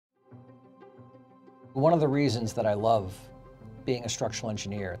One of the reasons that I love being a structural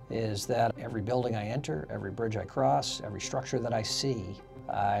engineer is that every building I enter, every bridge I cross, every structure that I see,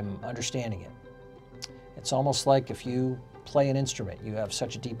 I'm understanding it. It's almost like if you play an instrument, you have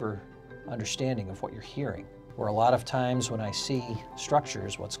such a deeper understanding of what you're hearing. Where a lot of times when I see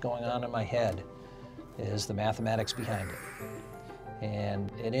structures, what's going on in my head is the mathematics behind it.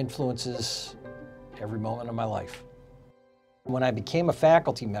 And it influences every moment of my life. When I became a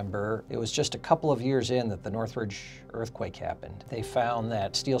faculty member, it was just a couple of years in that the Northridge earthquake happened. They found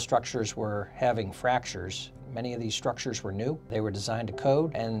that steel structures were having fractures. Many of these structures were new. They were designed to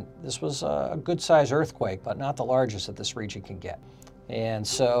code, and this was a good-sized earthquake, but not the largest that this region can get. And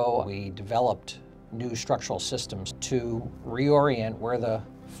so we developed new structural systems to reorient where the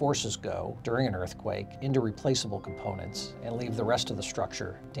forces go during an earthquake into replaceable components and leave the rest of the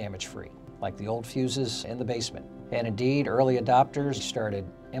structure damage-free, like the old fuses in the basement. And indeed, early adopters started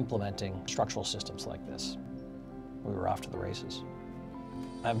implementing structural systems like this. We were off to the races.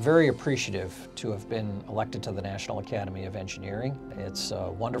 I'm very appreciative to have been elected to the National Academy of Engineering. It's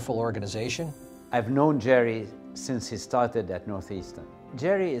a wonderful organization. I've known Jerry since he started at Northeastern.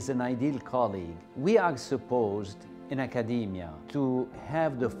 Jerry is an ideal colleague. We are supposed in academia to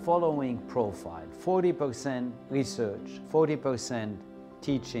have the following profile: 40% research, 40%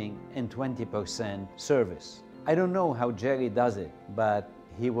 teaching, and 20% service. I don't know how Jerry does it, but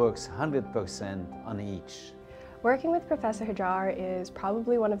he works 100% on each. Working with Professor Hajjar is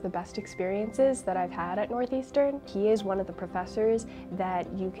probably one of the best experiences that I've had at Northeastern. He is one of the professors that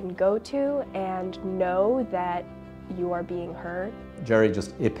you can go to and know that you are being heard. Jerry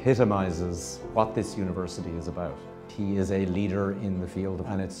just epitomizes what this university is about. He is a leader in the field,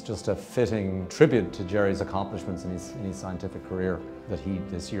 and it's just a fitting tribute to Jerry's accomplishments in his scientific career that he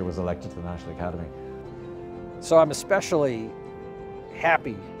this year was elected to the National Academy. So I'm especially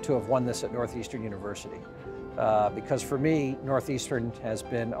happy to have won this at Northeastern University because for me, Northeastern has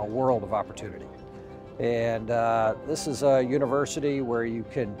been a world of opportunity. And this is a university where you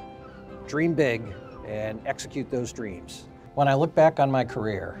can dream big and execute those dreams. When I look back on my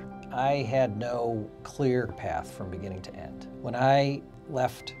career, I had no clear path from beginning to end. When I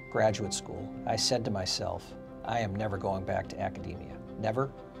left graduate school, I said to myself, I am never going back to academia.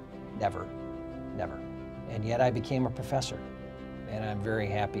 Never, never, never. And yet I became a professor, and I'm very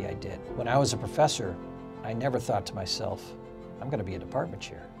happy I did. When I was a professor, I never thought to myself, I'm going to be a department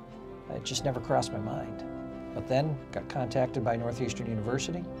chair. It just never crossed my mind. But then got contacted by Northeastern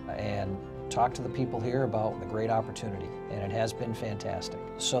University and talked to the people here about the great opportunity, and it has been fantastic.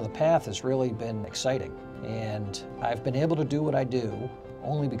 So the path has really been exciting, and I've been able to do what I do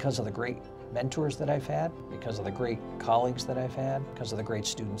only because of the great mentors that I've had, because of the great colleagues that I've had, because of the great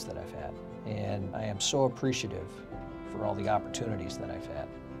students that I've had. And I am so appreciative for all the opportunities that I've had.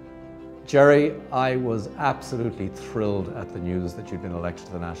 Jerry, I was absolutely thrilled at the news that you'd been elected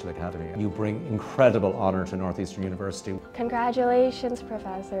to the National Academy. You bring incredible honor to Northeastern University. Congratulations,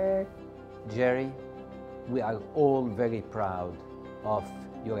 Professor. Jerry, we are all very proud of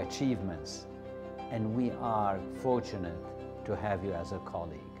your achievements, and we are fortunate to have you as a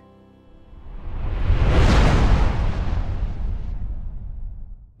colleague.